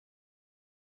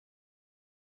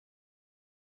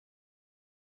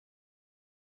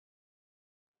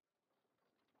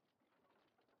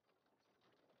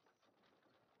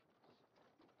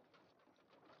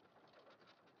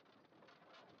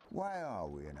Why are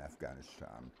we in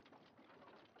Afghanistan?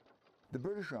 The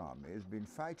British Army has been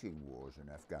fighting wars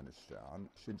in Afghanistan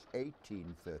since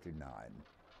 1839.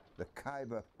 The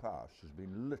Khyber Pass has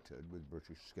been littered with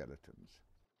British skeletons.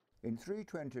 In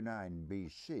 329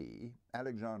 BC,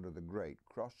 Alexander the Great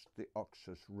crossed the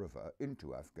Oxus River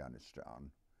into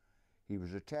Afghanistan. He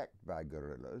was attacked by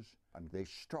guerrillas and they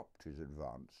stopped his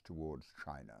advance towards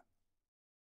China.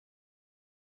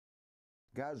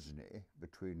 Ghazni,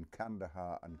 between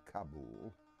Kandahar and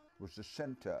Kabul, was the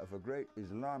centre of a great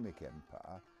Islamic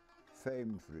empire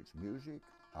famed for its music,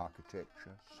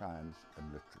 architecture, science and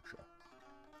literature.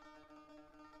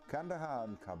 Kandahar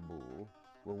and Kabul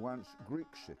were once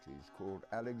Greek cities called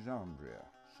Alexandria,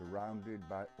 surrounded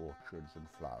by orchards and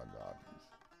flower gardens.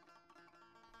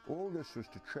 All this was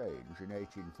to change in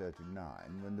 1839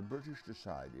 when the British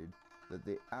decided that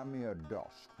the Amir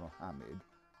Dost Mohammed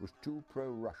was too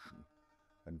pro-Russian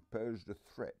and posed a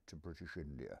threat to British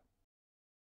India.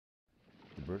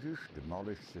 The British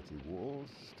demolished city walls,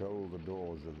 stole the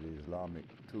doors of the Islamic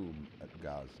tomb at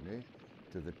Ghazni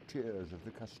to the tears of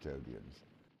the custodians.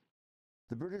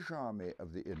 The British Army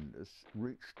of the Indus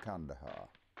reached Kandahar.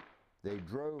 They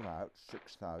drove out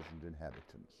 6,000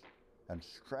 inhabitants and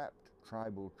strapped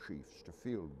tribal chiefs to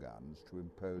field guns to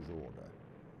impose order.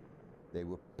 They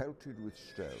were pelted with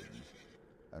stones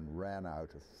and ran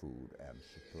out of food and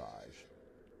supplies.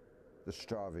 The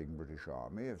starving British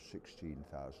army of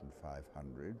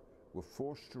 16,500 were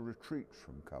forced to retreat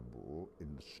from Kabul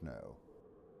in the snow.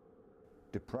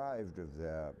 Deprived of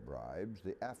their bribes,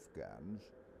 the Afghans,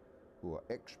 who are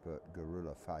expert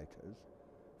guerrilla fighters,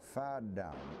 fired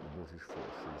down at the British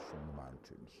forces from the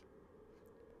mountains.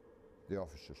 The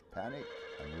officers panicked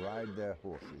and ride their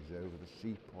horses over the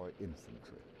sepoy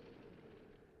infantry.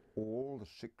 All the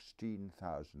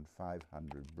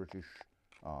 16,500 British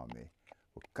army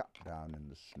were cut down in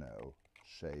the snow,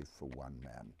 save for one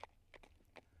man.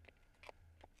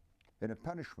 In a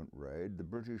punishment raid, the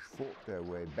British fought their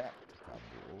way back to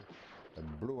Kabul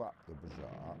and blew up the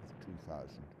bazaar of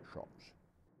 2,000 shops.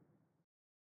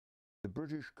 The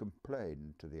British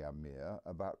complained to the Amir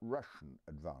about Russian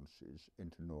advances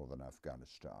into northern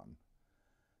Afghanistan.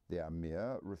 The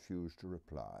Amir refused to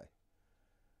reply.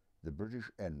 The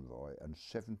British envoy and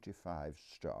 75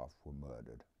 staff were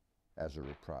murdered. As a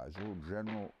reprisal,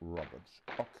 General Roberts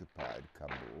occupied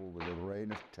Kabul with a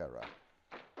reign of terror,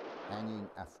 hanging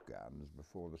Afghans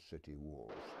before the city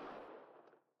walls.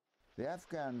 The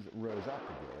Afghans rose up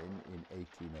again in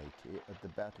 1880 at the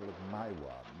Battle of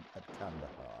Maiwand at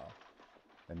Kandahar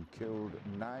and killed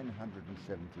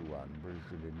 971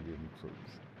 British and Indian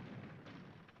troops.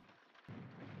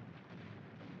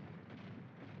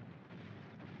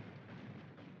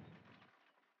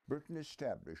 Britain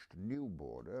established a new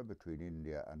border between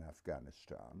India and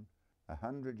Afghanistan.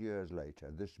 100 years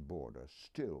later, this border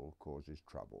still causes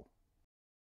trouble.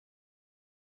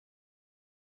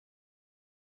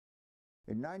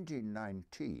 In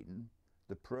 1919,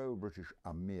 the pro-British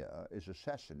Amir is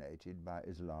assassinated by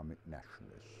Islamic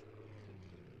nationalists.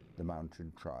 The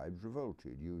mountain tribes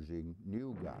revolted using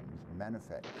new guns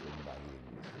manufactured by the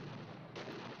English.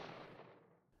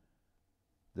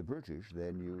 The British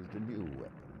then used a new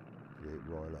weapon, the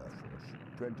Royal Air Force.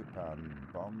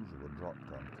 20-pound bombs were dropped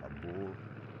on Kabul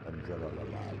and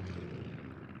Jalalabad.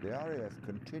 The RAF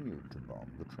continued to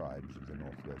bomb the tribes of the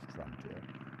northwest frontier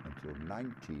until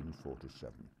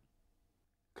 1947.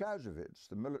 Clausewitz,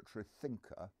 the military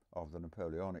thinker of the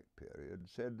Napoleonic period,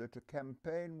 said that a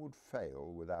campaign would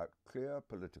fail without clear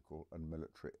political and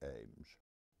military aims.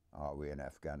 Are we in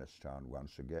Afghanistan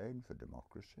once again for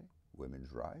democracy,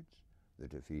 women's rights, the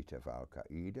defeat of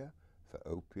Al-Qaeda, for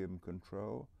opium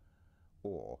control,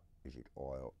 or is it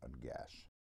oil and gas?